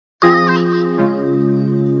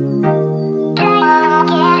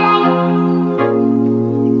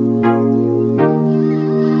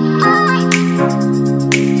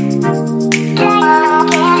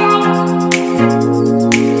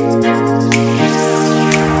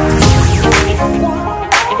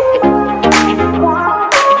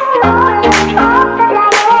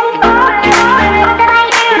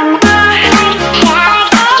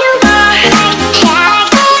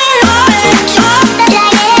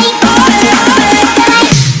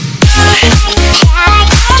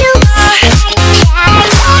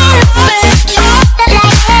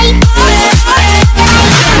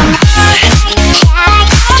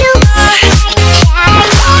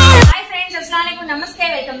నమస్తే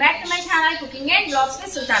welcome back to my channel cooking and blogs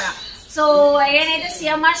with Sultana. So నేనైతే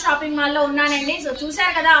CMR shopping mall లో ఉన్నానండి. So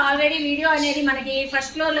చూసారు కదా ఆల్రెడీ వీడియో అనేది మనకి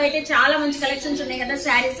ఫస్ట్ ఫ్లోర్ లో అయితే చాలా మంచి కలెక్షన్స్ ఉన్నాయి కదా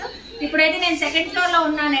శారీస్. ఇప్పుడైతే నేను సెకండ్ ఫ్లోర్ లో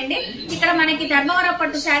ఉన్నానండి. ఇక్కడ మనకి ధర్మవరం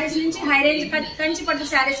పట్టు శారీస్ నుంచి హై రేంజ్ కంచి పట్టు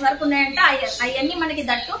శారీస్ వరకు ఉన్నాయంట. అవన్నీ మనకి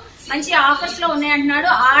దట్టు మంచి ఆఫర్స్ లో ఉన్నాయంటున్నాడు.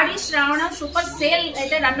 ఆడి శ్రావణం సూపర్ సేల్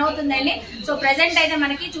అయితే రన్ అవుతుందండి. సో ప్రెసెంట్ అయితే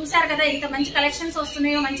మనకి చూసారు కదా ఇంత మంచి కలెక్షన్స్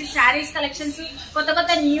వస్తున్నాయో, మంచి శారీస్ కలెక్షన్స్, కొత్త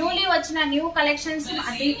కొత్త న్యూలీ వచ్చిన న్యూ కలెక్షన్స్,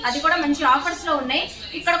 అది కూడా మంచి ఆఫర్స్ లో ఉన్నాయి.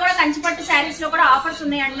 ఇక్కడ కూడా కంచిపట్టు శారీస్ లో కూడా ఆఫర్స్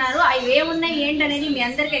ఉన్నాయి అంటున్నారు. అవి ఏమున్నాయి ఏంటి అనేది మీ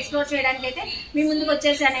అందరికి ఎక్స్ప్లోర్ చేయడానికి అయితే మీ ముందుకు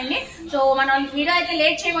వచ్చేసానండి. సో మనం వీడియో అయితే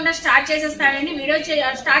లేట్ చేయకుండా స్టార్ట్ చేసేస్తానండి. వీడియో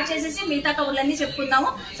స్టార్ట్ చేసేసి మిగతా కబుర్లన్నీ చెప్పుకుందాము.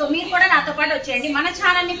 సో మీరు కూడా నాతో పాటు వచ్చేయండి. మన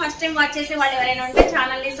ఛానల్ ని ఫస్ట్ టైం వాచ్ చేసే వాళ్ళు ఎవరైనా ఉంటే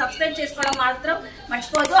ఛానల్ ని సబ్స్క్రైబ్ చేసుకోవడం మాత్రం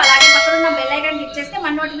మర్చిపోదు. అలాగే పక్కన ఉన్న బెల్ ఐకాన్ క్లిక్ చేస్తే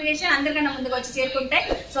మన నోటిఫికేషన్ అందరికన్నా ముందుకు వచ్చి చేరుకుంటాయి.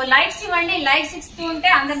 సో లైక్స్ ఇవ్వండి. లైక్స్ ఇస్తూ ఉంటే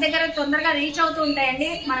అందరి దగ్గర తొందరగా రీచ్ అవుతూ ఉంటాయండి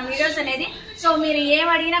మన వీడియోస్ అనేది. సో మీరు ఏం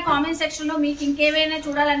అడిగినా కామెంట్ సెక్షన్ లో మీకు ఇంకేమైనా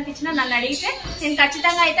చూడాలనిపించినా నన్ను అడిగితే నేను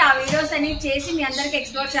ఖచ్చితంగా అయితే ఆ వీడియోస్ అనేవి చేసి మీ అందరికి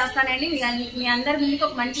ఎక్స్ప్లోర్ చేస్తానండి. మీ అందరి ముందుకు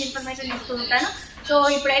ఒక మంచి ఇన్ఫర్మేషన్ ఇస్తూ ఉంటాను. సో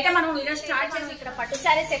ఇప్పుడైతే మనం వీడియో స్టార్ట్ చేసి ఇక్కడ పట్టు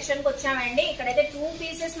శారీ సెక్షన్ కి వచ్చామండి. ఇక్కడైతే 2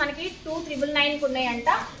 పీసెస్ మనకి 2,999 కు ఉన్నాయంట.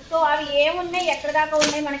 సో అవి ఏమున్నాయి, ఎక్కడ దాకా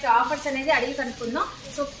ఉన్నాయి, మనకి ఆఫర్స్ అనేది అడిగి కనుక్కుందాం.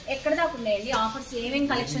 సో ఎక్కడ దాకా ఉన్నాయండి ఆఫర్స్,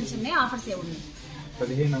 ఏమేమి కలెక్షన్స్ ఉన్నాయి, ఆఫర్స్ ఏమున్నాయి?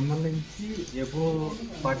 1500 నుంచి ఎబో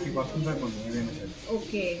 40% దాకా ఉన్నాయి ఏదైనా సరే.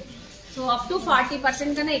 ఓకే, సో అప్ టు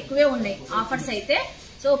 40% కన్నా ఎక్కువే ఉన్నాయి ఆఫర్స్ అయితే.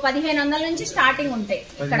 సో 1500 నుంచి స్టార్టింగ్ ఉంటాయి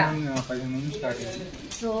ఇక్కడ.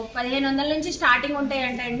 సో 1500 నుంచి స్టార్టింగ్ ఉంటాయి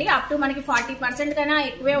అంటే అండి. అప్ టు మనకి 40% కన్నా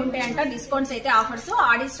ఎక్కువే ఉంటాయంట డిస్కౌంట్స్ అయితే. ఆఫర్స్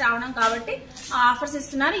ఆడి శ్రావణం కాబట్టి ఆఫర్స్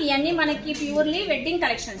ఇస్తున్నారు. ఇవన్నీ మనకి ప్యూర్లీ వెడ్డింగ్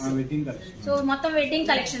కలెక్షన్స్. సో మొత్తం వెడ్డింగ్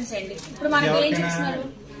కలెక్షన్స్ అండి. ఇప్పుడు మనకి ఏం చేస్తున్నారు,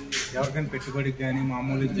 ఎవరికైనా పెట్టుబడికి కానీ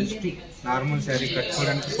మామూలు జస్ట్ నార్మల్ శారీ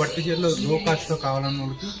కట్టుకోవడానికి పట్టు చీరలో లో కాస్ట్ లో కావాలన్న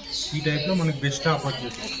వాళ్ళకి ఈ టైప్ లో మనకి బెస్ట్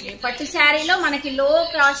ఆపర్చునిటీ. పట్టు శారీలో మనకి లో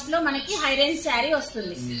కాస్ట్ లో మనకి హై రేంజ్ శారీ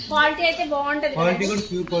వస్తుంది. క్వాలిటీ అయితే బాగుంటది. క్వాలిటీ కూడా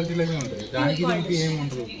ప్యూర్ క్వాలిటీలోనే ఉంటుంది. దానికి ఏం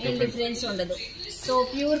ఉండదు, డిఫరెన్స్ ఉండదు. సో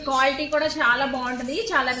ప్యూర్ క్వాలిటీ కూడా చాలా బాగుంటది.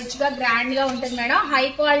 చాలా రిచ్ గా గ్రాండ్ గా ఉంటుంది మేడం. హై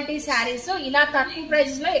క్వాలిటీ శారీస్ ఇలా తక్కువ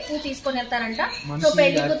ప్రైసెస్ లో ఎక్కువ తీసుకొని వెళ్తారంట. సో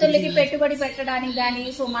పెళ్లి కూతుర్లకి పెట్టుబడి పెట్టడానికి గానీ,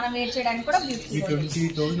 సో మనం వేర్ చేయడానికి కూడా బ్యూటిఫుల్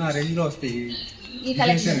ఈ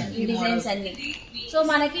కలెక్షన్, ఈ డిజైన్స్ అన్ని. సో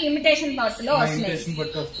మనకి ఇమిటేషన్ పట్టు లో వస్తాయి.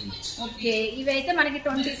 ఓకే, ఇవైతే మనకి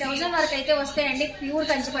 20,000 వరకు అయితే వస్తాయండి. ప్యూర్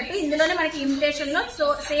కంచి పట్టు. ఇందులోనే మనకి ఇమిటేషన్ లో సో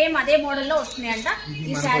సేమ్ అదే మోడల్ లో వస్తున్నాయంట.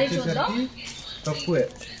 ఈ శారీ చూద్దాం. తక్కువే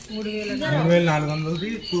 3,400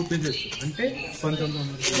 2 పీసెస్ అంటే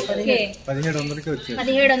 1,900 వచ్చాయి.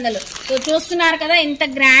 1700. సో చూస్తున్నారు కదా ఇంత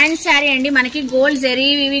గ్రాండ్ శారీ అండి. మనకి గోల్డ్ జెరీ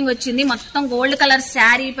వీవింగ్ వచ్చింది. మొత్తం గోల్డ్ కలర్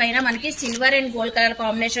శారీ పైన మనకి silver and gold colour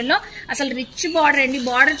combination లో అసలు రిచ్ బార్డర్ అండి.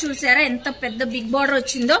 బార్డర్ చూసారా ఎంత పెద్ద బిగ్ బార్డర్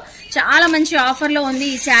వచ్చిందో. చాలా మంచి ఆఫర్ లో ఉంది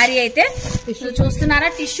ఈ శారీ అయితే. చూస్తున్నారా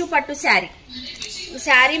టిష్యూ పట్టు శారీ.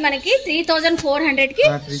 శారీ మనకి 3,400 కి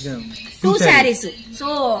 2 శారీస్. సో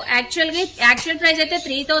యాక్చువల్ ప్రైస్ అయితే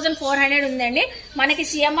 3,400 ఉందండి. మనకి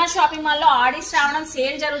CMR షాపింగ్ మాల్ లో ఆడి శ్రావణం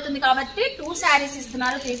సేల్ జరుగుతుంది కాబట్టి 2 శారీస్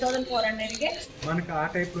ఇస్తున్నారు 3,400 కి. మనకి ఆ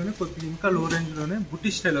టైప్ లోనే కొద్దిగా ఇంకా లో రేంజ్ లోనే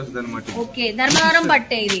బుట్టి స్టైల్ వస్తుంది అనమాట. ఓకే, ధర్మవరం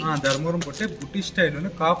పట్టే ఇది. ధర్మవరం పట్టే బుట్టి స్టైల్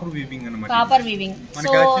లోనే కాపర్ వీవింగ్ అనమాట. కాపర్ వీవింగ్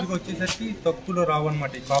మనకి యాక్చువల్ గా వచ్చేసరికి తక్కువలో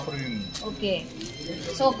రావన్నమాట ఈ copper weaving. Okay,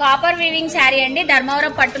 so copper weaving sari అండి.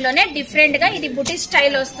 ధర్మవరం పట్టులోనే డిఫరెంట్ గా ఇది బుట్టి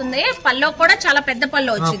స్టైల్ వస్తుంది. పల్లో కూడా చాలా పెద్ద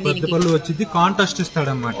పల్లో వచ్చింది. కాంట్రాస్ట్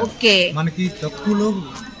ఇస్తాడన్నమాట. ఓకే, మనకి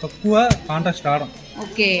తక్కువ కాంట్రాస్ట్ రావడం.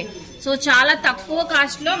 ఓకే, సో చాలా తక్కువ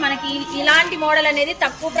కాస్ట్ లో మనకి ఇలాంటి మోడల్ అనేది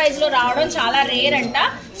తక్కువ ప్రైస్ లో రావడం చాలా రేర్ అంట.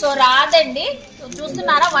 సో రాదండి.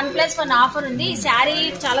 చూస్తున్నారా 1+1 ఆఫర్ ఉంది. ఈ శారీ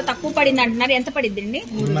చాలా తక్కువ పడింది అంటున్నారు. ఎంత పడింది అండి?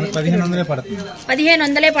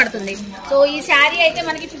 1,500 పడుతుంది. సో ఈ శారీ అయితే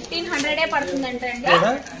మనకి 1,500 పడుతుంది అంటండి.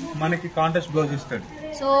 మనకి కాంట్రాస్ట్ బ్లౌజ్ ఇస్తాడు.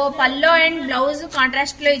 So pallu and blouse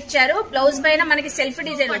contrast లో ఇచ్చారు. బ్లౌజ్ పైన మనకి సెల్ఫ్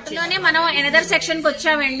డిజైన్ పట్టులోనే మనం ఎనదర్ సెక్షన్ కి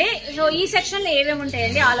వచ్చామండి. సో ఈ సెక్షన్ లో ఏమేమి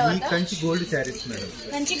ఉంటాయండి? All over Kanchi gold saris madam.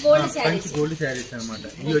 Kanchi gold saris అనమాట.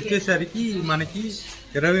 ఇవి వచ్చేసరికి మనకి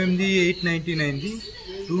 28,899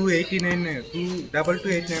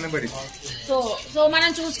 289 పడింది. సో మనం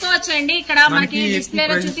చూసుకోవచ్చండి. ఇక్కడ మనకి డిస్ప్లే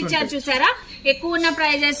లో చూపించారు చూసారా ఎక్కువ ఉన్న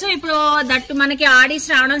ప్రైజెస్. ఇప్పుడు దట్టు మనకి ఆడి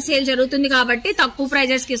శ్రావణం సేల్ జరుగుతుంది కాబట్టి తక్కువ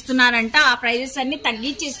ప్రైజెస్ కి ఇస్తున్నారంట. ఆ ప్రైజెస్ అన్ని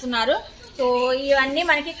తగ్గించి ఇస్తున్నారు. సో ఇవన్నీ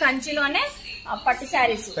మనకి కంచిలోనే పట్టు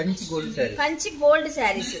శారీస్, కంచి గోల్డ్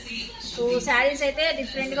శారీస్. సో శారీస్ అయితే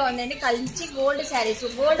డిఫరెంట్ గా ఉందండి. Kanchi gold saris,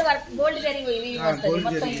 gold work, gold జరిగి వస్తుంది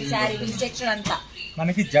మొత్తం ఈ శారీ ఈ సెక్షన్ అంతా.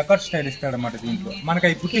 మనకి జకార్డ్ స్టైల్ ఇస్తాడు అన్నమాట. దీంట్లో మనకి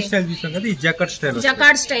ఈ కుర్తి స్టైల్ చూసాం కదా, ఈ జకార్డ్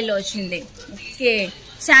స్టైల్ వచ్చింది. ఓకే,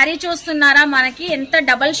 శారీ చూస్తున్నారా, మనకి ఎంత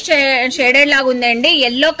డబల్ షేడెడ్ లాగా ఉందండి.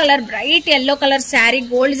 Yellow colour, bright yellow colour sari,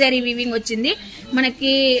 gold zari weaving వచ్చింది.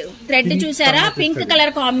 మనకి థ్రెడ్ చూసారా, పింక్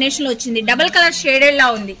కలర్ కాంబినేషన్ లో వచ్చింది. డబల్ కలర్ షేడెడ్ లా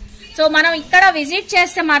ఉంది. సో మనం ఇక్కడ విజిట్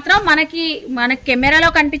చేస్తే మాత్రం మనకి కెమెరాలో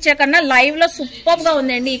కనిపించే కన్నా లైవ్ లో సూపర్ గా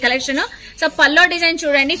ఉందండి ఈ కలెక్షన్. సో పల్లో డిజైన్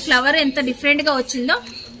చూడండి, ఫ్లవర్ ఎంత డిఫరెంట్ గా వచ్చిందో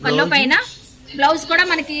పల్లో పైన. బ్లౌజ్ కూడా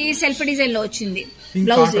మనకి సెల్ఫ్ డిజైన్ లో వచ్చింది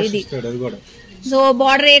బ్లౌజ్ ఇది. సో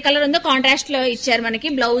బార్డర్ ఏ కలర్ ఉందో కాంట్రాస్ట్ లో ఇచ్చారు మనకి.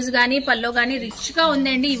 బ్లౌజ్ గానీ పల్లో గానీ రిచ్ గా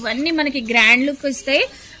ఉందండి. ఇవన్నీ మనకి గ్రాండ్ లుక్ ఇస్తాయి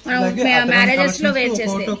మనం మ్యారేజెస్ లో వేర్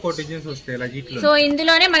చేస్తే. సో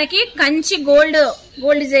ఇందులోనే మనకి కంచి గోల్డ్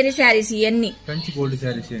జరీ శారీస్ ఇవన్నీ.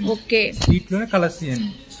 ఓకే,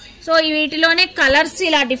 సో వీటిలోనే కలర్స్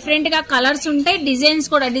ఇలా డిఫరెంట్ గా కలర్స్ ఉంటాయి. డిజైన్స్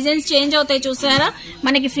చేంజ్ అవుతాయి చూసారా.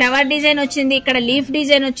 మనకి ఫ్లవర్ డిజైన్ వచ్చింది, ఇక్కడ లీఫ్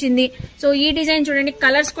డిజైన్ వచ్చింది. సో ఈ డిజైన్ చూడండి,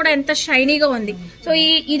 కలర్స్ కూడా ఎంత షైనీగా ఉంది. సో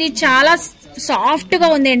ఇది చాలా సాఫ్ట్ గా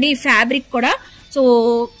ఉందండి ఈ ఫ్యాబ్రిక్ కూడా. సో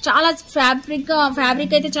చాలా ఫ్యాబ్రిక్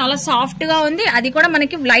అయితే చాలా సాఫ్ట్ గా ఉంది. అది కూడా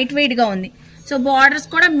మనకి లైట్ వెయిట్ గా ఉంది. సో బార్డర్స్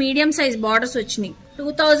కూడా మీడియం సైజ్ బార్డర్స్ వచ్చినాయి.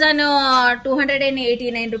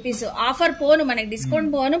 2289 రూపీస్ ఆఫర్ పోను, మనకి డిస్కౌంట్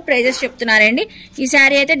పోను ప్రైజెస్ చెప్తున్నారండి. ఈ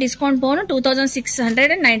శారీ అయితే డిస్కౌంట్ పోను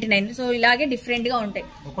 2699. సో ఇలాగే డిఫరెంట్ గా ఉంటాయి.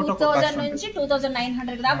 2000 నుంచి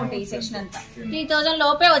 2900 దాకా ఉంటాయి. ఈ సెక్షన్ అంతా 3000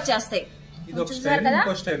 లోపే వచ్చేస్తాయి. చూసారు కదా.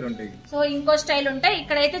 సో ఇంకో స్టైల్ ఉంటాయి.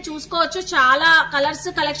 ఇక్కడైతే చూసుకోవచ్చు, చాలా కలర్స్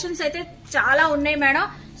కలెక్షన్స్ అయితే చాలా ఉన్నాయి మేడం.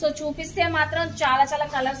 సో చూపిస్తే మాత్రం చాలా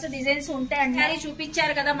కలర్స్ డిజైన్స్ ఉంటాయి అండి. అని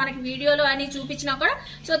చూపించారు కదా మనకి వీడియోలో అని చూపించినా కూడా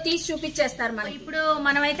సో తీసి చూపించేస్తారు మనకి. ఇప్పుడు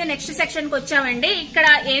మనమైతే నెక్స్ట్ సెక్షన్ కి వచ్చామండి. ఇక్కడ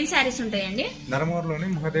ఏం శారీస్ ఉంటాయండి? ధర్మవరంలోనే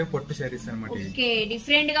మహాదేవ్ పట్టు శారీస్ అన్నమాట. ఓకే,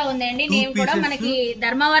 డిఫరెంట్ గా ఉందండి నేమ్ కూడా. మనకి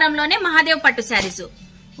ధర్మవరంలోనే మహాదేవ్ పట్టు శారీస్.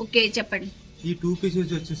 ఓకే చెప్పండి. ఈ 2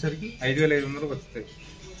 పీసెస్ వచ్చేసరికి 5500 వస్తాయి.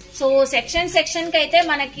 సో సెక్షన్ కి అయితే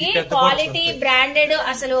మనకి క్వాలిటీ బ్రాండెడ్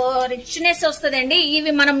అసలు రిచ్నెస్ వస్తుందండి.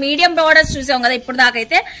 ఇవి మనం మీడియం బార్డర్స్ చూసాం కదా ఇప్పుడు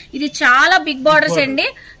దాకైతే. ఇది చాలా బిగ్ బార్డర్స్ అండి.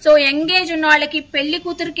 సో ఎంగేజ్ ఉన్న వాళ్ళకి, పెళ్లి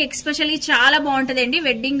కూతురికి ఎక్స్పెషల్లీ చాలా బాగుంటదండి.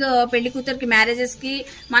 వెడ్డింగ్ పెళ్లి కూతురికి మ్యారేజెస్ కి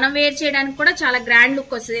మనం వేర్ చేయడానికి కూడా చాలా గ్రాండ్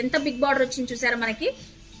లుక్ వస్తుంది. ఎంత బిగ్ బార్డర్ వచ్చింది చూసారా మనకి.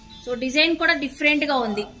 సో డిజైన్ కూడా డిఫరెంట్ గా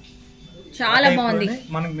ఉంది, చాలా బాగుంది.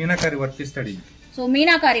 మనకి మీనాకారి వర్క్ ఇస్తాడు. సో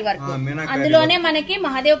మీనాకారి వర్క్, అందులోనే మనకి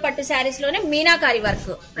మహాదేవ్ పట్టు శారీస్ లోనే మీనాకారి వర్క్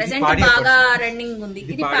ప్రెసెంట్ బాగా రన్నింగ్ ఉంది.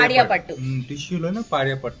 ఇది పాడియా పట్టు, టిష్యూలోనే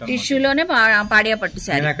పాడియా పట్టు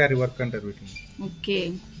శారీ మీనాకారి వర్క్ అంటారు. ఓకే,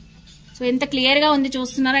 సో ఎంత క్లియర్ గా ఉంది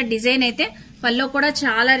చూస్తున్నారా డిజైన్ అయితే. పల్లో కూడా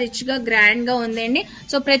చాలా రిచ్ గా గ్రాండ్ గా ఉందండి.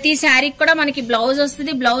 సో ప్రతి శారీకి కూడా మనకి బ్లౌజ్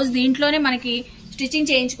వస్తుంది. బ్లౌజ్ దీంట్లోనే మనకి స్టిచ్చింగ్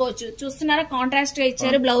చేయించుకోవచ్చు. చూస్తున్నారా కాంట్రాస్ట్ గా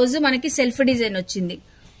ఇచ్చారు. బ్లౌజ్ మనకి సెల్ఫ్ డిజైన్ వచ్చింది.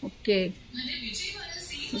 ఓకే,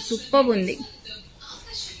 సూపర్ ఉంది.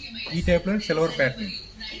 ఈ టైప్ లో సిల్వర్ ప్యాటర్న్.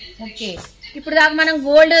 ఓకే, ఇప్పుడు దాకా మనం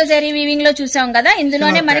గోల్డ్ జరీ వీవింగ్ లో చూసాం కదా,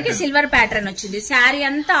 ఇందులోనే మనకి సిల్వర్ ప్యాటర్న్ వచ్చింది. శారీ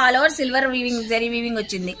అంతా all over silver weaving, zari weaving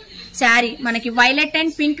వచ్చింది. శారీ మనకి violet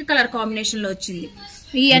and pink colour combination లో వచ్చింది.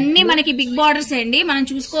 ఇవన్నీ మనకి బిగ్ బార్డర్స్ అండి. మనం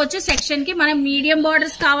చూసుకోవచ్చు సెక్షన్ కి. మనం మీడియం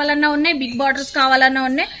బార్డర్స్ కావాలన్నా ఉన్నాయి, బిగ్ బార్డర్స్ కావాలన్నా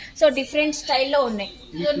ఉన్నాయి. సో డిఫరెంట్ స్టైల్లో ఉన్నాయి.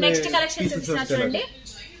 నెక్స్ట్ కలెక్షన్ చూపిస్తున్నా చూడండి.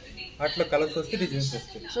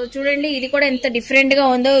 సో చూడండి ఇది కూడా ఎంత డిఫరెంట్ గా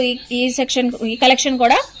ఉందో. ఈ సెక్షన్, ఈ కలెక్షన్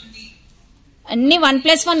కూడా అన్ని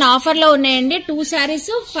 1+1 ఆఫర్ లో ఉన్నాయండి. 2 శారీస్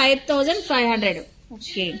 5500.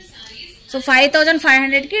 ఓకే, సో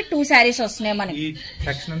 5500 కి 2 శారీస్ వస్తున్నాయి మనకి.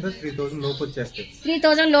 3000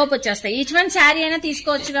 లోపు వచ్చేస్తాయి. ఈచ్ వన్ శారీ అయినా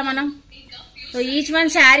తీసుకోవచ్చుగా మనం. సో ఈచ్ వన్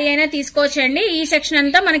శారీ అయినా తీసుకోవచ్చండి. ఈ సెక్షన్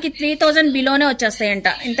అంతా మనకి 3000 బిలోనే వచ్చేస్తాయంట.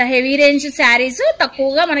 ఇంత హెవీ రేంజ్ శారీస్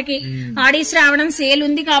తక్కువగా మనకి ఆడి శ్రావణం సేల్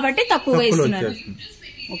ఉంది కాబట్టి తక్కువగా ఇస్తున్నారు.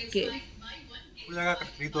 ఓకే,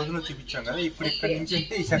 3000 చూపించాం కదా. ఇప్పుడు ఇక్కడ నుంచి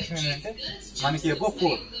అంటే ఈ సెక్షన్ ఏంటంటే మనకి అబోవ్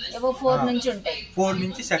 4 నుంచి ఉంటాయి. 4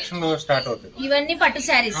 నుంచి సెక్షన్ లో స్టార్ట్ అవుతాయి. ఇవన్నీ పట్టు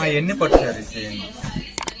శారీస్. ఇవన్నీ పట్టు శారీస్.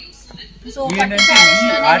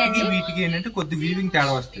 వాటికి వీటికి ఏంటంటే కొద్ది వీవింగ్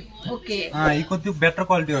తేడా వస్తాయి. ఈ కొద్ది బెటర్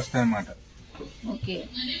క్వాలిటీ వస్తాయి అన్నమాట.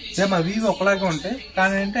 సేమ్ అవి ఒకలాగే ఉంటాయి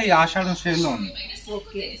కానీ అంటే ఈ ఆషాఢం సేల్ లో ఉంది.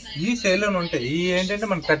 ఈ సేల్ లో ఉంటాయి. ఈ ఏంటంటే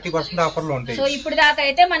మనకి 30% ఆఫర్ లో ఉంటాయి. సో ఇప్పుడు దాకా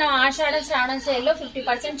అయితే మనం ఆషాఢ శ్రావణ సేల్ లో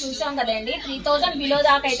 50% చూసాం కదండి. 3000 బిలో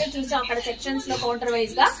దాకా అయితే చూసాం అక్కడ సెక్షన్స్ లో కౌంటర్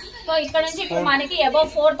వైజ్ గా. సో ఇక్కడ నుంచి ఇప్పుడు మనకి అబౌవ్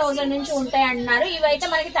 4000 నుంచి ఉంటాయి అంటున్నారు. ఇవైతే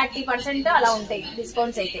మనకి 30% అలా ఉంటాయి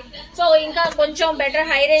డిస్కౌంట్స్ అయితే. సో ఇంకా కొంచెం బెటర్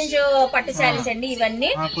హై రేంజ్ పట్టు శారీస్ అండి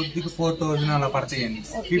ఇవన్నీ. కొద్దిగా 4000 అలా పడతాయండి.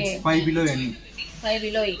 5 బిలో అండి. 5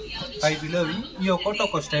 బిలో ఈ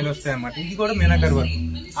ఒక్కొక్క స్టైల్ వస్తాయి అన్నమాట. ఇది కూడా మీనాకారి వర్క్.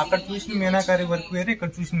 అక్కడ చూసిన మీనాకారి వర్క్ వేరే, ఇక్కడ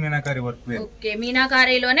చూసిన మీనాకారి వర్క్ వేరే. ఓకే,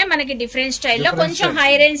 మీనాకారిలోనే మనకి డిఫరెంట్ స్టైల్లో కొంచెం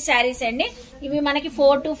హై రేంజ్ శారీస్ అండి. ఇవి మనకి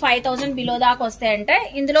 4,000 to 5,000 బిలో దాకా వస్తాయంటే.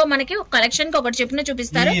 ఇందులో మనకి కలెక్షన్ కి ఒకటి చెప్పిన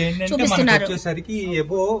చూపిస్తున్నారు. వచ్చేసరికి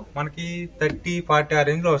ఎబో మనకి 30-40 ఆ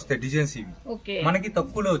రేంజ్ లో వస్తాయి డిజైన్స్. ఇవి మనకి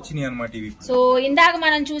తక్కువలో వచ్చినాయి అనమాట ఇవి. సో ఇందాక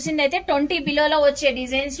మనం చూసింది అయితే 20 బిలోలో వచ్చే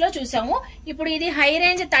డిజైన్స్ లో చూసాము. ఇప్పుడు ఇది హై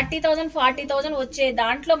రేంజ్ 30,000 40,000 వచ్చే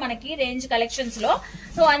దాంట్లో మనకి రేంజ్ కలెక్షన్స్ లో.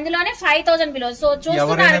 సో అందులోనే 5,000 బిలో. సో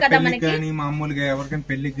చూస్తున్నారు కదా మనకి మామూలుగా ఎవరికైనా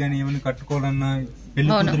పెళ్లికి గానీ ఏమైనా కట్టుకోవాలన్నా,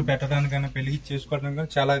 పెళ్లి కూతురు పెట్టడానికైనా, పెళ్లి చేసుకోవడానికి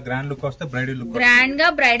చాలా గ్రాండ్ లుక్ వస్తే బ్రైడల్ లుక్, గ్రాండ్ గా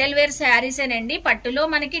బ్రైడల్ వేర్ శారీస్ అండి. పట్టులో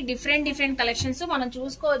మనకి డిఫరెంట్ కలెక్షన్స్ మనం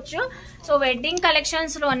చూసుకోవచ్చు. సో వెడ్డింగ్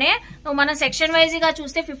కలెక్షన్స్ లోనే మనం సెక్షన్ వైజ్ గా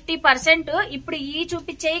చూస్తే 50%, ఇప్పుడు ఈ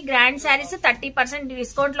చూపించే గ్రాండ్ శారీస్ 30%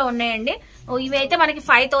 డిస్కౌంట్ లో ఉన్నాయండి. ఇవి అయితే మనకి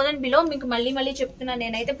 5,000 బిలో. మీకు మళ్ళీ చెప్తున్నాను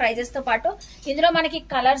నేనైతే ప్రైజెస్ తో పాటు. ఇందులో మనకి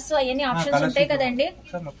కలర్స్ అవన్నీ ఆప్షన్స్ ఉంటాయి కదండి.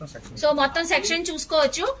 సో మొత్తం సెక్షన్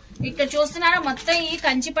చూసుకోవచ్చు. ఇక్కడ చూస్తున్నారా మొత్తం ఈ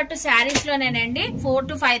కంచిపట్టు శారీస్ లోనేనండి 4,000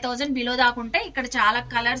 to 5,000 బిలో దాకుంటాయి. ఇక్కడ చాలా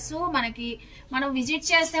కలర్స్ మనకి మనం విజిట్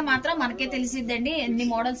చేస్తే మాత్రం మనకే తెలిసిద్దండి ఎన్ని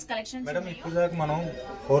మోడల్స్ కలెక్షన్స్. మేడం ఇప్పుడు దాకా మనం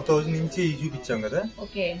 4,000 నుంచి చూపించాం కదా.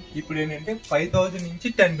 ఓకే, ఇప్పుడు ఏంటంటే 5,000 నుంచి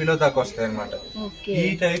 10 బిలో దాకా వస్తాయి అనమాట. ఈ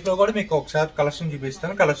టైప్ లో కూడా మీకు ఒకసారి కలెక్షన్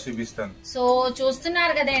చూపిస్తాను, కలర్స్ చూపిస్తాను. సో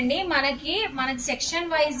చూస్తున్నారు కదండి మనకి సెక్షన్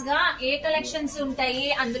వైజ్ గా ఏ కలెక్షన్స్ ఉంటాయి,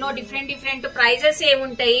 అందులో డిఫరెంట్ ప్రైజెస్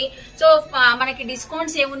ఏముంటాయి, సో మనకి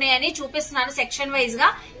డిస్కౌంట్స్ ఏమున్నాయని చూపిస్తున్నాను సెక్షన్ వైజ్ గా.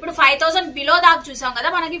 ఇప్పుడు 5,000 బిలో దాకా చూసాం కదా,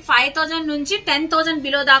 మనకి 5,000 నుంచి 10,000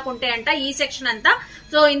 బిలో దాకా ఉంటాయంట ఈ సెక్షన్ అంతా.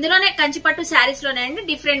 సో ఇందులోనే కంచిపట్టు శారీస్ లోనే అండి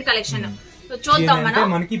డిఫరెంట్ కలెక్షన్ చూద్దాం మనం.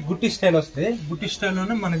 మనకి బుట్టి స్టైల్ వస్తే, బుట్టి స్టైల్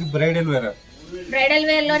లోనే మనకి బ్రైడల్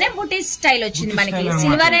వేర్ లోనే బుటీ స్టైల్ వచ్చింది మనకి.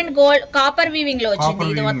 Silver and gold copper weaving లో వచ్చింది.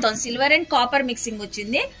 ఇది మొత్తం సిల్వర్ అండ్ కాపర్ మిక్సింగ్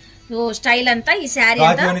వచ్చింది. సో స్టైల్ అంతా ఈ శారీ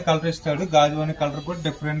కలర్ ఇస్తాడు, గాజువాని కలర్ కూడా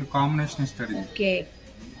డిఫరెంట్ కాంబినేషన్ ఇస్తాడు. ఓకే,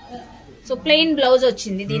 సో ప్లెయిన్ బ్లౌజ్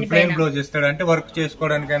వచ్చింది దీనిపైన. బ్లౌజ్ ఇస్తాడు అంటే వర్క్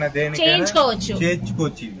చేసుకోవడానికైనా చేయించుకోవచ్చు.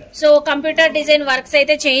 సో కంప్యూటర్ డిజైన్ వర్క్స్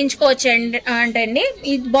అయితే చేయించుకోవచ్చు అంటండి.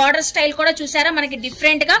 ఈ బార్డర్ స్టైల్ కూడా చూసారా మనకి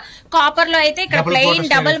డిఫరెంట్ గా. కాపర్ లో అయితే ఇక్కడ ప్లెయిన్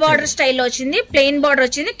డబుల్ బార్డర్ స్టైల్ వచ్చింది, ప్లెయిన్ బార్డర్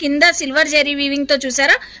వచ్చింది. కింద సిల్వర్ జెరీ వీవింగ్ తో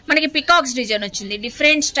చూసారా మనకి పికాక్స్ డిజైన్ వచ్చింది.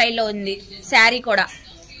 డిఫరెంట్ స్టైల్లో ఉంది శారీ కూడా.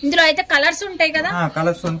 ఇందులో అయితే కలర్స్ ఉంటాయి కదా,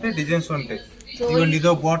 కలర్స్ ఉంటాయి, డిజైన్స్ ఉంటాయి.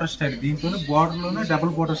 ఇదో బార్డర్ స్టైల్, దీంట్లో బార్డర్ లోనే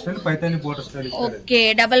double border style, Paithani border style. Okay,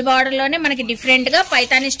 double border లోనే మనకి డిఫరెంట్ గా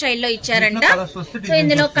పైతాని స్టైల్లో ఇచ్చారంట. సో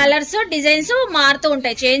ఇందులో కలర్స్ డిజైన్స్ మారుతూ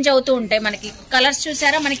ఉంటాయి, చేంజ్ అవుతూ ఉంటాయి. మనకి కలర్స్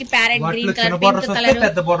చూసారా మనకి parrot green colour, pink colour.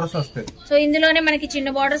 పెద్ద బార్డర్స్ వస్తాయి. సో ఇందులోనే మనకి చిన్న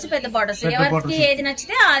బార్డర్స్, పెద్ద బార్డర్స్, ఎవరికి ఏది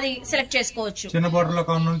నచ్చితే అది సెలెక్ట్ చేసుకోవచ్చు. చిన్న బార్డర్ లో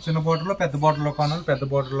కావాలి, చిన్న బార్డర్ లో, పెద్ద బార్డర్ లో కావాలి, పెద్ద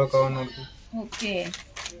బార్డర్ లో కావాలి. ఓకే,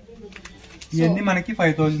 ఇవన్నీ మనకి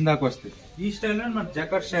 5,000 దాకా వస్తాయి. ఈ స్టైల్ మన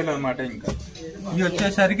జకర్ స్టైల్ అనమాట. ఇంకా ఇవి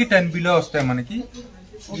వచ్చేసరికి 10 బిలో వస్తాయి మనకి.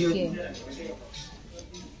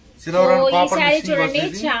 చూడండి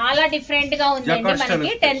చాలా డిఫరెంట్ గా ఉందండి.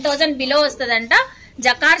 మనకి 10,000 బిలో వస్తుందంట.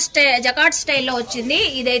 జకార్డ్ స్టైల్లో వచ్చింది.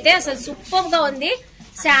 ఇదైతే అసలు సూపర్ గా ఉంది.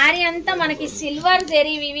 శారీ అంతా మనకి సిల్వర్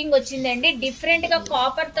జెరీ వీవింగ్ వచ్చిందండి. డిఫరెంట్ గా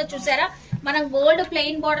కాపర్ తో చూసారా, మనం గోల్డ్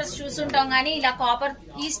ప్లెయిన్ బార్డర్స్ చూస్తుంటాం కానీ ఇలా కాపర్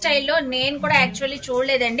ఈ స్టైల్లో నేను కూడా యాక్చువల్లీ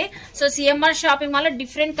చూడలేదండి. సో సిఎంఆర్ షాపింగ్ మాల్ లో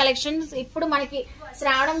డిఫరెంట్ కలెక్షన్స్ ఇప్పుడు మనకి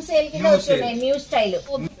శ్రావణం సేల్ కింద వచ్చాయి. న్యూ స్టైల్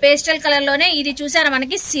పేస్టల్ కలర్ లోనే ఇది చూసారా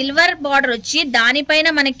మనకి సిల్వర్ బార్డర్ వచ్చి దానిపైన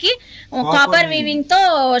మనకి కాపర్ వీవింగ్ తో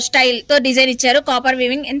స్టైల్ తో డిజైన్ ఇచ్చారు. కాపర్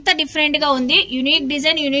వీవింగ్ ఎంత డిఫరెంట్ గా ఉంది. యూనిక్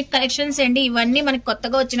డిజైన్, యూనిక్ కలెక్షన్స్ అండి. ఇవన్నీ మనకి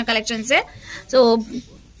కొత్తగా వచ్చిన కలెక్షన్స్. సో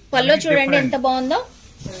పళ్ళు చూడండి ఎంత బాగుందో.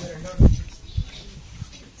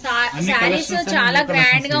 శారీస్ చాలా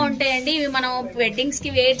గ్రాండ్ గా ఉంటాయండి. ఇవి మనం వెడ్డింగ్స్ కి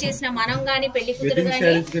వేర్ చేసిన మనం గానీ, పెళ్లి కూతురు గానీ,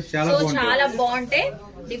 సో చాలా బాగుంటాయి.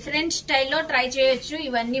 డిఫరెంట్ స్టైల్లో ట్రై చేయొచ్చు.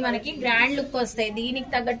 ఇవన్నీ మనకి గ్రాండ్ లుక్ వస్తాయి. దీనికి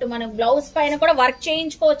తగ్గట్టు మనం బ్లౌజ్ పైన కూడా వర్క్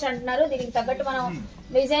చేయించుకోవచ్చు అంటున్నారు. దీనికి తగ్గట్టు మనం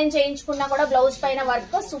డిజైన్ చేయించుకున్నా కూడా బ్లౌజ్ పైన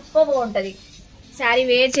వర్క్ సూపర్ గా ఉంటది శారీ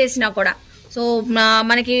వేర్ చేసినా కూడా. సో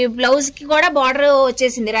మనకి బ్లౌజ్ కి కూడా బార్డర్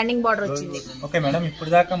వచ్చేసింది, రన్నింగ్ బార్డర్ వచ్చింది. ఓకే మేడం, ఇప్పుడు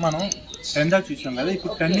దాకా మనం 10 దాకా చూసాం కదా,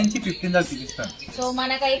 ఇప్పుడు 10 నుంచి 15 దాకా చూపిస్తాను. సో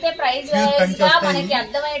మనకైతే ప్రైస్ వైజ్ గా మనకి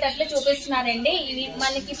అర్థమయ్యేటట్లు చూపిస్తున్నారండి. ఇవి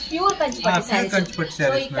మనకి ప్యూర్ కంచిపట్టు శారీస్.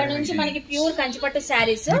 సో ఇక్కడ నుంచి మనకి ప్యూర్ కంచిపట్టు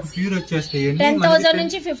శారీస్ ప్యూర్ వచ్చేస్తాయి. 10,000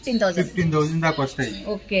 నుంచి 15,000 దాకా వస్తాయి.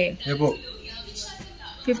 ఓకే,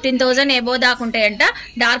 15,000 ఎబో దాకా ఉంటాయంట.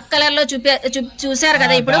 డార్క్ కలర్ లో చూసారు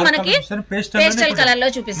కదా, ఇప్పుడు మనకి పేస్టల్ కలర్ లో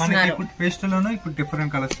చూపిస్తున్నారు.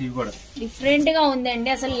 డిఫరెంట్ గా ఉందండి.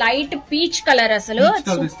 అసలు లైట్ పీచ్ కలర్ అసలు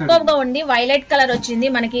సూపర్ గా ఉంది. వైలెట్ కలర్ వచ్చింది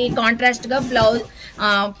మనకి కాంట్రాస్ట్ గా. బ్లౌజ్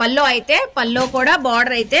పల్లో అయితే పల్లో కూడా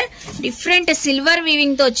బార్డర్ అయితే డిఫరెంట్ సిల్వర్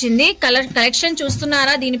వీవింగ్ తో వచ్చింది. కలెక్షన్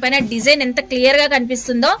చూస్తున్నారా, దీనిపైన డిజైన్ ఎంత క్లియర్ గా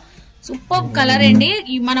కనిపిస్తుందో. సూపర్ కలర్ అండి.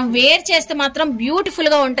 మనం వేర్ చేస్తే మాత్రం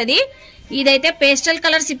బ్యూటిఫుల్ గా ఉంటది. ఇదైతే పేస్టల్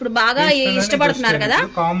కలర్స్ ఇప్పుడు బాగా ఇష్టపడుతున్నారు కదా.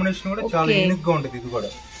 కాంబినేషన్ కూడా చాలా యూనిక్ గా ఉంటది. ఇది కూడా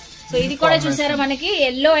సో ఇది కూడా చూసారా మనకి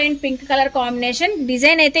yellow and pink colour combination.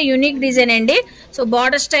 Design అయితే యూనిక్ డిజైన్ అండి. సో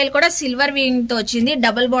బార్డర్ స్టైల్ కూడా సిల్వర్ వీవింగ్ తో వచ్చింది,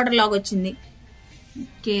 డబుల్ బార్డర్ లాగా వచ్చింది.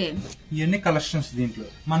 ఓకే, ఇవన్నీ కలెక్షన్స్ దీంట్లో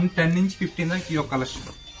మన 10 నుంచి 15 దాకా ఈ కలెక్షన్.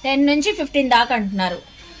 10 నుంచి 15 దాకా అంటున్నారు.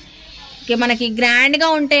 ఓకే, మనకి గ్రాండ్ గా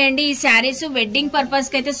ఉంటాయండి ఈ శారీస్. వెడ్డింగ్ పర్పస్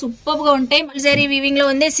కి అయితే సూపర్ గా ఉంటాయి. మల్జరీ వీవింగ్ లో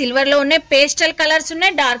ఉంది, సిల్వర్ లో ఉన్నాయి, పేస్టల్ కలర్స్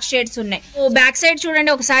ఉన్నాయి, డార్క్ షేడ్స్ ఉన్నాయి. బ్యాక్ సైడ్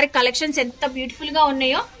చూడండి ఒకసారి కలెక్షన్స్ ఎంత బ్యూటిఫుల్ గా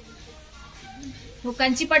ఉన్నాయో.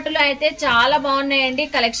 కంచి పట్టులో అయితే చాలా బాగున్నాయండి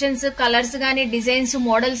కలెక్షన్స్, కలర్స్ గానీ, డిజైన్స్,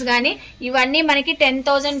 మోడల్స్ గానీ. ఇవన్నీ మనకి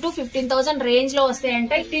 10,000 to 15,000 రేంజ్ లో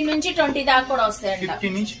వస్తాయంట. 15 నుంచి 20 దాకా కూడా వస్తాయంట.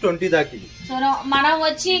 15 నుంచి 20 దాకా. సో మనం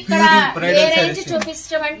వచ్చి ఇక్కడ ఏ రేంజ్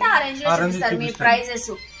చూపిస్తామంటే ఆ రేంజ్ లో చూపిస్తారు మీ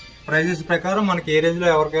ప్రైజెస్ ప్రకారం. మనకి ఏ రేంజ్ లో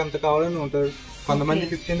ఎవరికి ఎంత కావాలని ఉంటుంది. కొంతమంది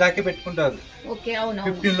 15 దాకా పెట్టుకుంటారు,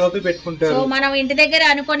 15 లోపే పెట్టుకుంటారు. సో మనం ఇంటి దగ్గర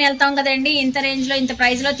అనుకొని వెళ్తాం కదండి, ఇంత రేంజ్ లో ఇంత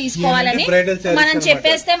ప్రైస్ లో తీసుకోవాలని మనం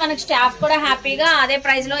చెప్పేస్తే మనకి స్టాఫ్ కూడా హ్యాపీగా అదే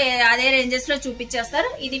ప్రైస్ లో అదే రేంజెస్ లో చూపించేస్తారు.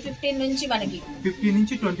 ఇది 15 నుంచి మనకి 15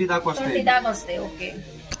 నుంచి 20 దాకా వస్తాయి. ఓకే,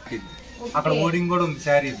 అక్కడ హోర్డింగ్ కూడా ఉంది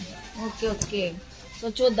శారీ. ఓకే ఓకే, సో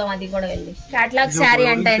చూద్దాం అది కూడా వెళ్ళి. కేటలాగ్ శారీ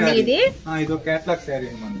అంటే అండి ఇది కేటలాగ్ శారీ.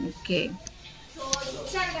 ఓకే,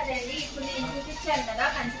 చూసారు కదండి, ఇప్పుడు నేను చూపించాను కదా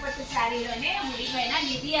కంచిపట్టు శారీలోనే ముడి పైన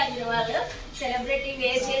నిధి అగర్వాల్ సెలబ్రిటీ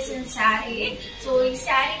వేర్ చేసిన శారీ. సో ఈ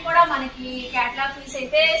శారీ కూడా మనకి కేటలాగ్ పీస్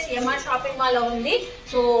అయితే సిఎంఆర్ షాపింగ్ మాల్ లో ఉంది.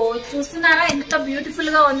 సో చూస్తున్నారా ఎంత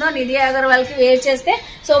బ్యూటిఫుల్ గా ఉందో నిధి అగర్వాల్ కి వేర్ చేస్తే.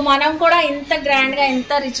 సో మనం కూడా ఇంత గ్రాండ్ గా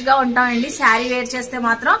ఎంత రిచ్ గా ఉంటామండి శారీ వేర్ చేస్తే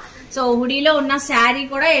మాత్రం. సో హుడీలో ఉన్న శారీ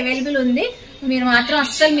కూడా అవైలబుల్ ఉంది, మీరు మాత్రం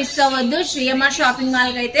అస్సలు మిస్ అవ్వద్దు. సిఎంఆర్ షాపింగ్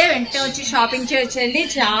మాల్ కి అయితే వెంటనే వచ్చి షాపింగ్ చేయొచ్చండి.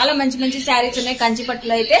 చాలా మంచి మంచి శారీస్ ఉన్నాయి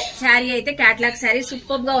కంచిపట్టులో అయితే. శారీ అయితే కేటలాగ్ శారీ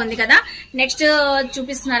సూపర్ గా ఉంది కదా. నెక్స్ట్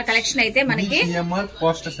చూపిస్తున్నారు కలెక్షన్ అయితే మనకి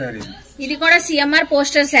ఇది కూడా సిఎంఆర్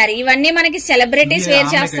పోస్టర్ శారీ. ఇవన్నీ మనకి సెలబ్రిటీస్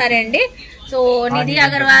వేర్ చేస్తారండి. సో నిధి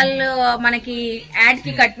అగర్వాల్ మనకి యాడ్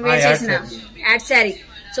కి కట్ వేర్ చేసిన add sari.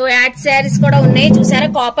 So add saris కూడా ఉన్నాయి చూసారా.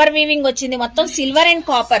 కాపర్ వీవింగ్ వచ్చింది, మొత్తం సిల్వర్ అండ్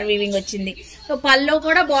కాపర్ వీవింగ్ వచ్చింది. సో పల్లో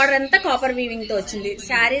కూడా బార్డర్ అంతా కాపర్ వీవింగ్ తో వచ్చింది.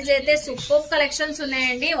 శారీస్ అయితే సూపర్ కలెక్షన్స్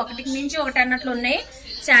ఉన్నాయండి, ఒకటికి మించి ఒకటి అన్నట్లు ఉన్నాయి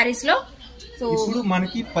శారీస్ లో. సో ఇప్పుడు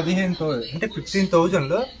మనకి 15,000 అంటే 15,000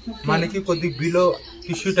 లో మనకి కొద్ది బిలో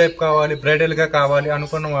టిష్యూ టైప్ కావాలి, బ్రైడల్ గా కావాలి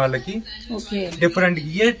అనుకున్న వాళ్ళకి డిఫరెంట్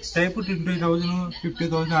ఏ టైప్ 20,000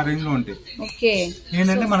 50,000 ఆ రేంజ్ లో ఉంటాయి.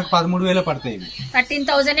 ఏంటంటే మనకి 13,000 పడతాయి.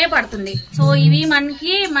 13,000 పడుతుంది. సో ఇవి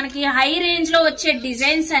మనకి హై రేంజ్ లో వచ్చే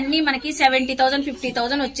డిజైన్స్ అన్ని మనకి 70,000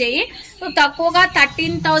 50,000 వచ్చాయి. సో తక్కువగా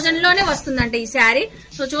 13,000 లోనే వస్తుందంట ఈ శారీ.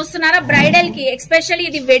 సో చూస్తున్నారా బ్రైడల్ కి ఎస్పెషల్లీ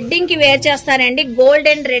ఇది వెడ్డింగ్ కి వేర్ చేస్తారండి. Gold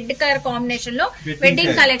and red colour combination లో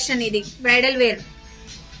వెడ్డింగ్ కలెక్షన్ ఇది బ్రైడల్ వేర్.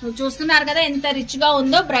 చూస్తున్నారు కదా ఎంత రిచ్ గా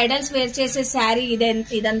ఉందో. బ్రైడల్స్ వేర్ చేసే శారీ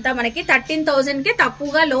ఇదంతా మనకి 13,000 కి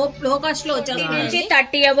తక్కువగా లో కాస్ట్ లో వచ్చేస్తుంది.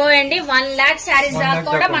 30 అబోవ్ అండి. 1 lakh శారీస్ దాకా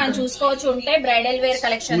కూడా మనం చూసుకోవచ్చు ఉంటాయి బ్రైడల్ వేర్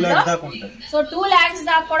కలెక్షన్ లో. సో 2 lakhs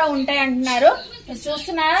దాకా కూడా ఉంటాయి అంటున్నారు.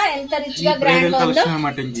 చూస్తున్నారా ఎంత రిచ్ గా గ్రాండ్ గా ఉందో.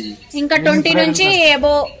 ఇంకా 20 నుంచి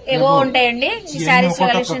ఎబో ఉంటాయండి ఈ శారీస్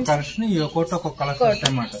కలెక్షన్స్.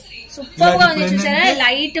 సూపర్ గా ఉంది చూసారా.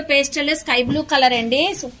 Light pastel sky blue colour అండి.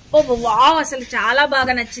 సూపర్, వావ్, అసలు చాలా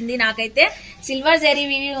బాగా నచ్చింది నాకైతే. సిల్వర్ జరీ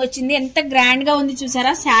వీవింగ్ వచ్చింది, ఎంత గ్రాండ్ గా ఉంది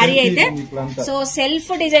చూసారా శారీ అయితే. సో సెల్ఫ్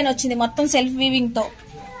డిజైన్ వచ్చింది, మొత్తం సెల్ఫ్ వీవింగ్ తో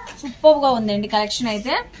సూపర్ గా ఉందండి కలెక్షన్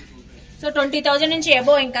అయితే. సో 20,000 నుంచి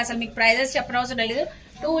ఎబో, ఇంకా అసలు మీకు ప్రైజెస్ చెప్పనవసరం లేదు.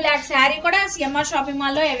 2 lakh శారీ కూడా సిఎంఆర్ షాపింగ్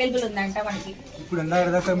మాల్ లో అవైలబుల్ ఉందంట మనకి. ఇప్పుడు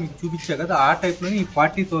ఇందాక మీకు చూపించా కదా ఆ టైప్ లో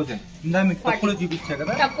 40,000 ఇందా మీకు తక్కువలో చూపించా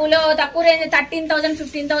కదా. తక్కువ రేంజ్ 13,000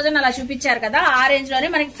 15,000 అలా చూపించారు కదా. ఆ రేంజ్ లోనే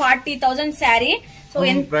మనకి 40,000 శారీ. సో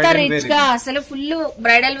ఎంత రిచ్ గా అసలు ఫుల్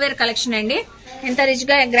బ్రైడల్ వేర్ కలెక్షన్ అండి. ఎంత రిచ్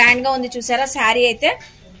గా గ్రాండ్ గా ఉంది చూసారా శారీ అయితే.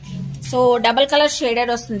 సో డబుల్ కలర్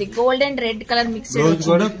షేడెడ్ వస్తుంది, gold and red colour mix.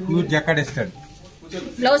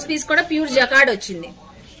 Blouse piece కూడా ప్యూర్ జకార్డ్ వచ్చింది.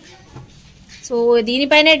 సో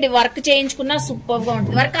దీనిపైన వర్క్ చేయించుకున్నా సూపర్ గా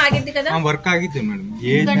ఉంటుంది. వర్క్ ఆగిద్ది కదా, వర్క్ ఆగిద్ది మేడం.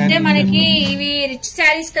 ఎందుకంటే మనకి ఇవి రిచ్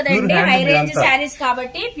శారీస్ కదండి, హై రేంజ్ శారీస్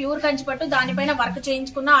కాబట్టి ప్యూర్ కంచిపట్టు దానిపైన వర్క్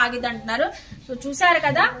చేయించుకున్నా ఆగిద్ది అంటున్నారు. సో చూసారు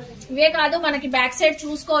కదా, ఇవే కాదు మనకి బ్యాక్ సైడ్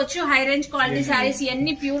చూసుకోవచ్చు హై రేంజ్ క్వాలిటీ శారీస్.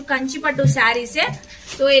 ఇవన్నీ ప్యూర్ కంచిపట్టు శారీసే.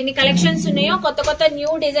 సో ఎన్ని కలెక్షన్స్ ఉన్నాయో, కొత్త కొత్త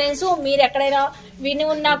న్యూ డిజైన్స్. మీరు ఎక్కడైనా విని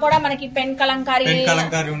ఉన్నా కూడా మనకి పెన్ కలంకారీ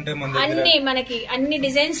అన్ని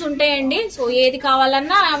డిజైన్స్ ఉంటాయండి. సో ఏది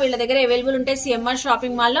కావాలన్నా వీళ్ళ దగ్గర అవైలబుల్ ఉంటాయి సిఎంఆర్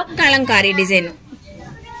షాపింగ్ మాల్ లో. కలంకారీ డిజైన్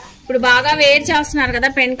ఇప్పుడు బాగా వేర్ చేస్తున్నారు కదా,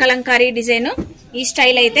 పెన్ కలంకారీ డిజైన్ ఈ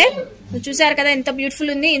స్టైల్ అయితే. చూసారు కదా ఎంత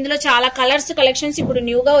బ్యూటిఫుల్ ఉంది. ఇందులో చాలా కలర్స్ కలెక్షన్స్ ఇప్పుడు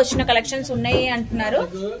న్యూగా వచ్చిన కలెక్షన్స్ ఉన్నాయి అంటున్నారు.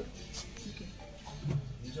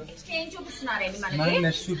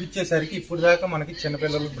 నెక్స్ట్ చూపించేసరికి ఇప్పుడు దాకా మనకి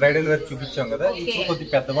చిన్నపిల్లలు బ్రైడల్ వేర్ చూపించాం కదా. ఇప్పుడు కొద్ది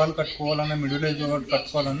పెద్దవాళ్ళు కట్టుకోవాలన్నా, మిడిల్ ఏజ్ వాళ్ళు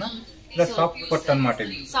కట్టుకోవాలన్నా సాఫ్ట్ పట్టు అన్నమాట.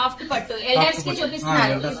 ఇది సాఫ్ట్ పట్టు ఎల్డర్స్ కి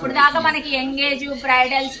చూపిస్తున్నారు. ఇప్పుడు దాకా మనకి యంగేజ్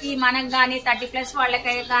బ్రైడల్స్ కి మనకు గానీ 30+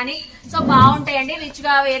 వాళ్ళకి కానీ సో బాగుంటాయండి. రిచ్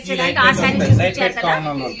గా వేర్ చేయడానికి ఆ శారీ చూపించారు కదా.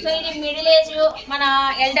 సో ఇది మిడిల్ ఏజ్ మన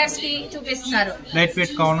ఎల్డర్స్ కి చూపిస్తున్నారు. లైట్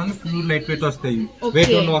వెయిట్ కావాలని ప్యూర్ లైట్ వెయిట్ వస్తాయి,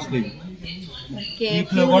 వెయిట్ ఉన్న వస్తాయి.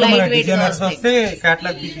 వీటిలో కూడా మన డిజైనర్స్ వస్తే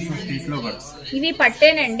కేటలాగ్ పీసెస్ వస్తాయి. వీటిలో కూడా ఇవి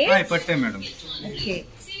పట్టేనండి. పట్టే మేడం. ఓకే,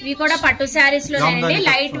 ఇవి కూడా పట్టు శారీస్ లోనండి.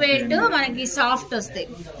 లైట్ వెయిట్ మనకి సాఫ్ట్ వస్తాయి.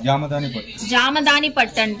 జామదాని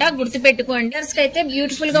పట్టు అంట, గుర్తు పెట్టుకోండి. అయితే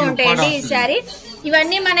బ్యూటిఫుల్ గా ఉంటాయండి ఈ శారీ.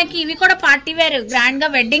 ఇవన్నీ మనకి ఇవి కూడా పార్టీ వేర్ గ్రాండ్ గా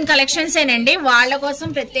వెడ్డింగ్ కలెక్షన్స్ ఏనండి. వాళ్ళ కోసం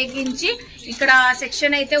ప్రత్యేకించి ఇక్కడ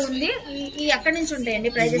సెక్షన్ అయితే ఉంది. ఈ ఎక్కడి నుంచి ఉంటాయండి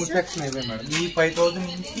ప్రైజెస్?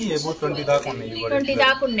 20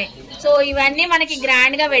 దాకా ఉన్నాయి. సో ఇవన్నీ మనకి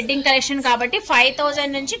గ్రాండ్ గా వెడ్డింగ్ కలెక్షన్ కాబట్టి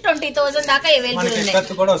 5000 నుంచి 20,000 దాకా అవైలబుల్ ఉన్నాయి.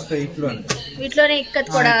 వీటిలోనే ఇక్కత్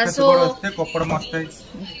కూడా. సో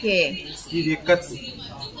ఓకే, ఇది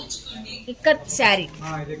ఇక్కత్ శారీ.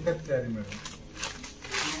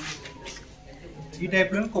 ఈ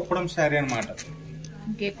టైప్ లో కుప్పడం శారీ అన్నమాట.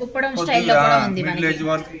 కుప్పడం స్టైల్లో కూడా ఉంది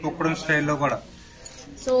మనకి. కుప్పడం స్టైల్లో కూడా.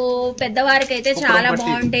 సో పెద్దవారికి అయితే చాలా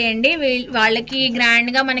బాగుంటాయండి. వాళ్ళకి గ్రాండ్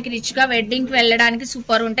గా మనకి రిచ్ గా వెడ్డింగ్ కి వెళ్ళడానికి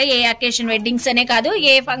సూపర్ ఉంటాయి. ఏ అకేషన్ వెడ్డింగ్స్ అనే కాదు,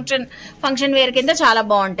 ఏ ఫంక్షన్ వేర్ కింద చాలా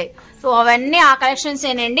బాగుంటాయి. సో అవన్నీ ఆ కలెక్షన్స్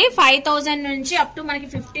ఏనండి. 5000 నుంచి అప్ టు మనకి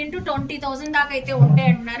 15,000 to 20,000 దాకా అయితే ఉంటాయి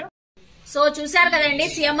అంటున్నారు. సో చూసారు కదండి,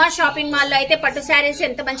 సిఎంఆర్ షాపింగ్ మాల్ లో అయితే పట్టు శారీస్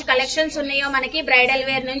ఎంత మంచి కలెక్షన్స్ ఉన్నాయో. మనకి బ్రైడల్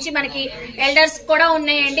వేర్ నుంచి మనకి ఎల్డర్స్ కూడా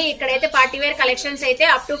ఉన్నాయండి. ఇక్కడైతే పార్టీ వేర్ కలెక్షన్స్ అయితే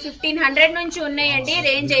అప్ టు 1500 నుంచి ఉన్నాయండి.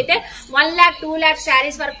 రేంజ్ అయితే 1 lakh 2 lakh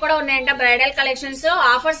శారీస్ వరకు కూడా ఉన్నాయంట బ్రైడల్ కలెక్షన్స్.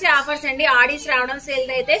 ఆఫర్స్ అండి. ఆడీస్ రావడం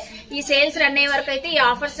సేల్ అయితే ఈ సేల్స్ రన్ అయ్యే వరకు అయితే ఈ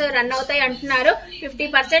ఆఫర్స్ రన్ అవుతాయి అంటున్నారు.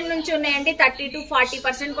 50% నుంచి ఉన్నాయండి, 30 to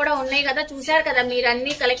 40% కూడా ఉన్నాయి కదా. చూసారు కదా మీరు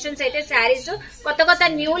అన్ని కలెక్షన్స్ అయితే శారీస్ కొత్త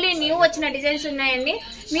న్యూ వచ్చిన డిజైన్స్ ఉన్నాయండి.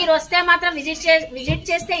 మీరు వస్తే మాత్రం విజిట్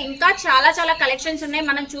చేస్తే ఇంకా చాలా కలెక్షన్స్ ఉన్నాయి.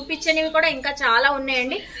 మనం చూపించనివి కూడా ఇంకా చాలా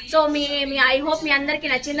ఉన్నాయండి. సో మీ ఐ హోప్ మీ అందరికి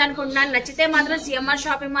నచ్చింది అనుకుంటున్నాను. నచ్చితే మాత్రం సిఎంఆర్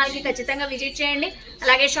షాపింగ్ మాల్ కి ఖచ్చితంగా విజిట్ చేయండి,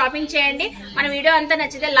 అలాగే షాపింగ్ చేయండి. మన వీడియో అంతా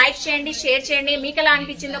నచ్చితే లైక్ చేయండి, షేర్ చేయండి. మీకు ఎలా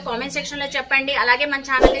అనిపించిందో కామెంట్ సెక్షన్ లో చెప్పండి. అలాగే మన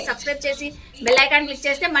ఛానల్ ని సబ్స్క్రైబ్ చేసి బెల్ ఐకాన్ క్లిక్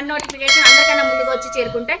చేస్తే మన నోటిఫికేషన్ అందరికన్నా ముందుగా వచ్చి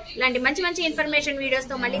చేరుకుంటే ఇలాంటి మంచి ఇన్ఫర్మేషన్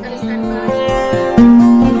వీడియోస్ తో మళ్ళీ కలుస్తాను.